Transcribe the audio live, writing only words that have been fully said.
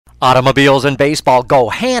Automobiles and baseball go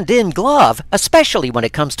hand in glove, especially when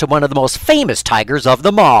it comes to one of the most famous Tigers of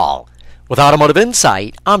them all. With Automotive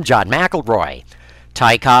Insight, I'm John McElroy.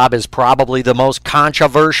 Ty Cobb is probably the most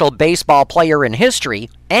controversial baseball player in history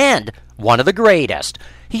and one of the greatest.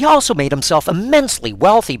 He also made himself immensely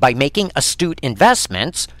wealthy by making astute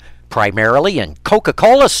investments, primarily in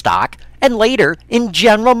Coca-Cola stock and later in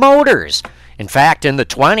General Motors. In fact, in the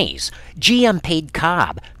 1920s, GM paid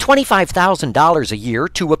Cobb $25,000 a year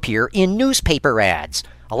to appear in newspaper ads.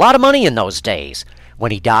 A lot of money in those days.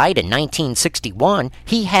 When he died in 1961,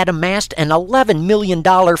 he had amassed an $11 million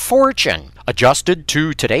fortune. Adjusted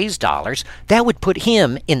to today's dollars, that would put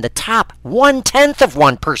him in the top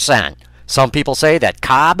 0.1%. Some people say that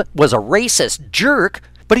Cobb was a racist jerk,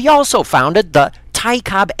 but he also founded the Ty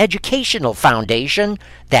Cobb Educational Foundation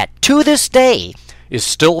that, to this day, is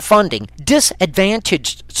still funding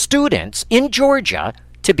disadvantaged students in Georgia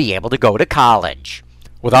to be able to go to college.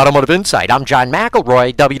 With Automotive Insight, I'm John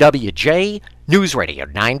McElroy, WWJ News Radio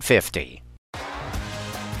 950.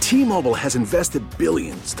 T-Mobile has invested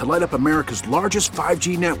billions to light up America's largest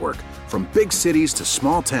 5G network, from big cities to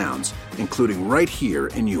small towns, including right here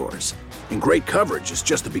in yours. And great coverage is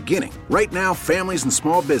just the beginning. Right now, families and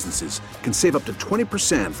small businesses can save up to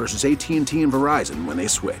 20% versus AT&T and Verizon when they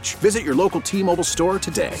switch. Visit your local T-Mobile store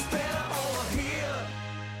today.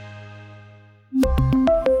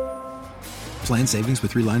 Plan savings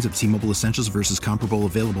with 3 lines of T-Mobile Essentials versus comparable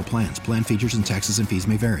available plans. Plan features and taxes and fees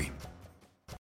may vary.